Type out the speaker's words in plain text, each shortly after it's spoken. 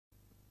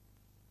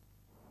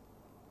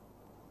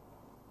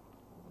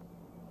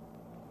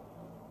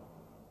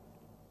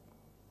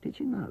Did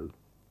you know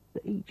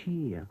that each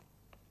year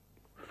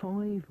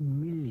 5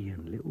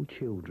 million little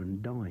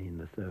children die in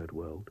the third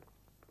world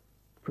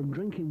from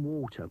drinking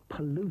water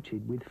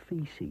polluted with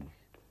feces?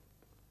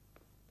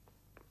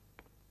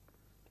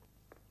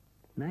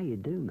 Now you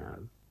do know.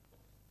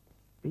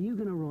 Are you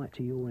going to write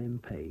to your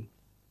MP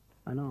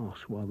and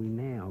ask why we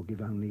now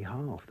give only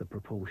half the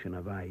proportion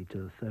of aid to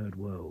the third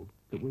world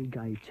that we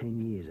gave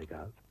 10 years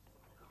ago?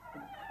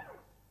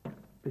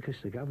 Because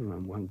the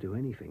government won't do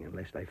anything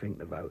unless they think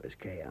the voters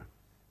care.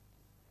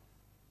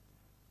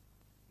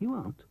 You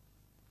won't?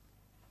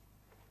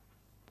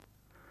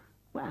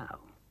 Well,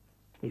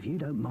 if you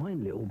don't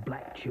mind little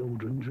black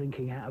children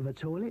drinking out of a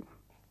toilet,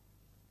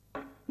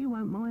 you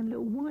won't mind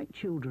little white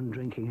children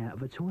drinking out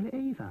of a toilet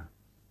either,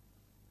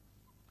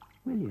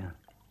 will you?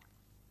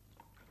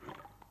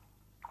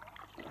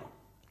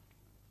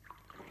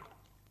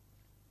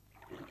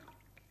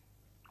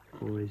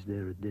 Or is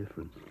there a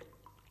difference?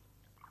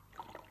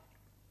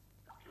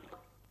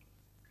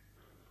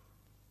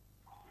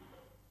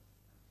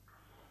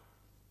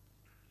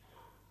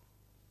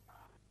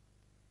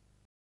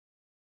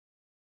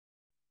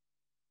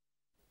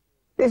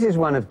 This is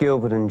one of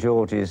Gilbert and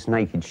George's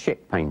naked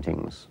shit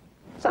paintings.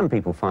 Some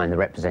people find the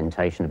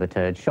representation of a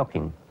turd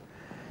shocking.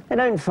 They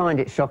don't find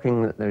it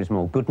shocking that there is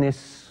more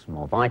goodness,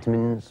 more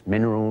vitamins,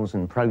 minerals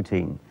and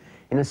protein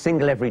in a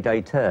single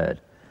everyday turd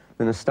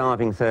than a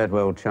starving third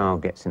world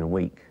child gets in a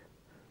week,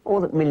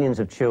 or that millions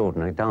of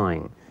children are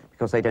dying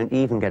because they don't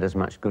even get as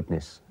much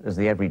goodness as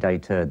the everyday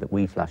turd that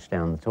we flush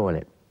down the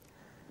toilet.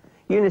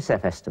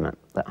 UNICEF estimate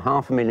that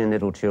 500,000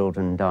 little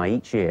children die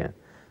each year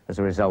as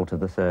a result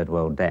of the third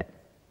world debt.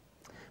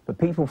 But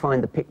people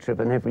find the picture of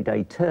an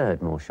everyday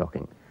turd more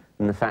shocking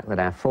than the fact that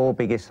our 4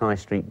 biggest high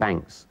street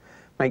banks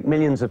make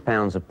millions of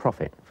pounds of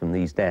profit from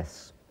these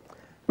deaths.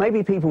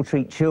 Maybe people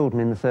treat children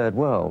in the third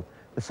world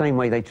the same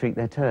way they treat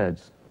their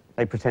turds.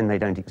 They pretend they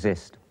don't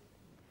exist.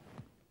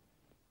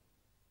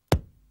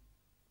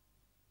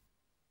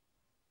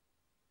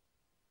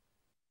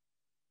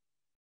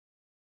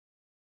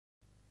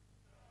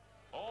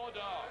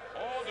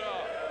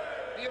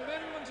 The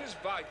amendment is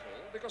vital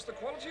because the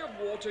quality of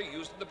water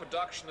used in the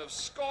production of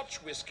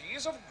Scotch whisky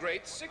is of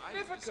great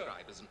significance. What I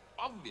describe as an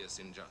obvious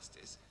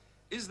injustice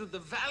is that the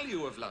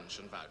value of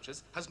luncheon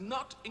vouchers has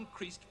not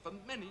increased for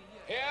many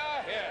years. Hear,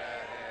 hear.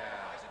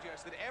 I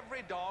suggest that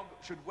every dog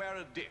should wear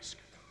a disc,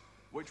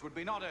 which would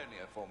be not only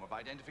a form of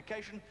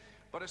identification,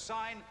 but a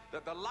sign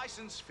that the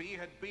license fee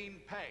had been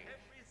paid.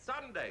 Every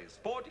Sunday,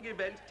 sporting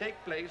events take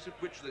place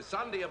at which the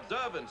Sunday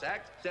Observance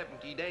Act,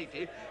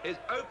 1780, is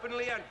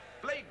openly and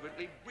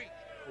flagrantly breached.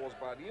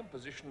 Caused by the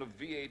imposition of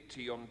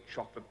VAT on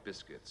chocolate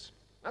biscuits.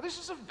 Now, this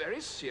is a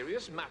very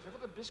serious matter for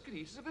the biscuit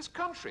eaters of this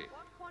country.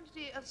 What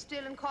quantity of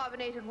still and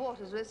carbonated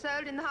waters were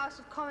sold in the House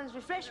of Commons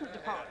refreshment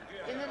department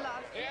in the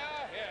last year?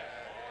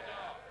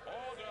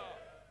 Order!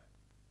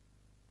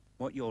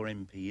 What your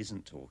MP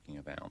isn't talking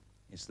about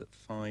is that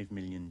 5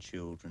 million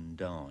children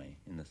die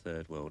in the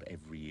third world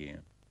every year.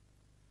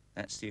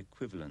 That's the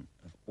equivalent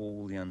of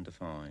all the under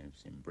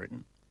 5s in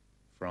Britain,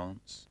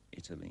 France,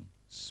 Italy,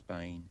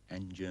 Spain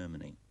and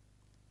Germany.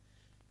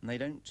 And they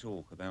don't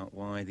talk about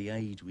why the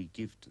aid we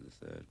give to the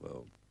third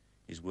world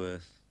is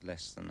worth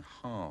less than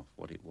half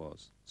what it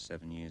was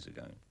 7 years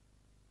ago.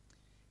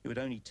 It would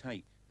only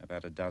take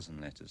about a dozen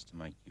letters to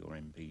make your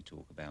MP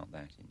talk about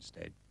that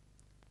instead.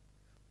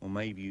 Or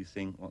maybe you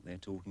think what they're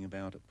talking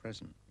about at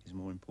present is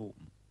more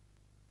important.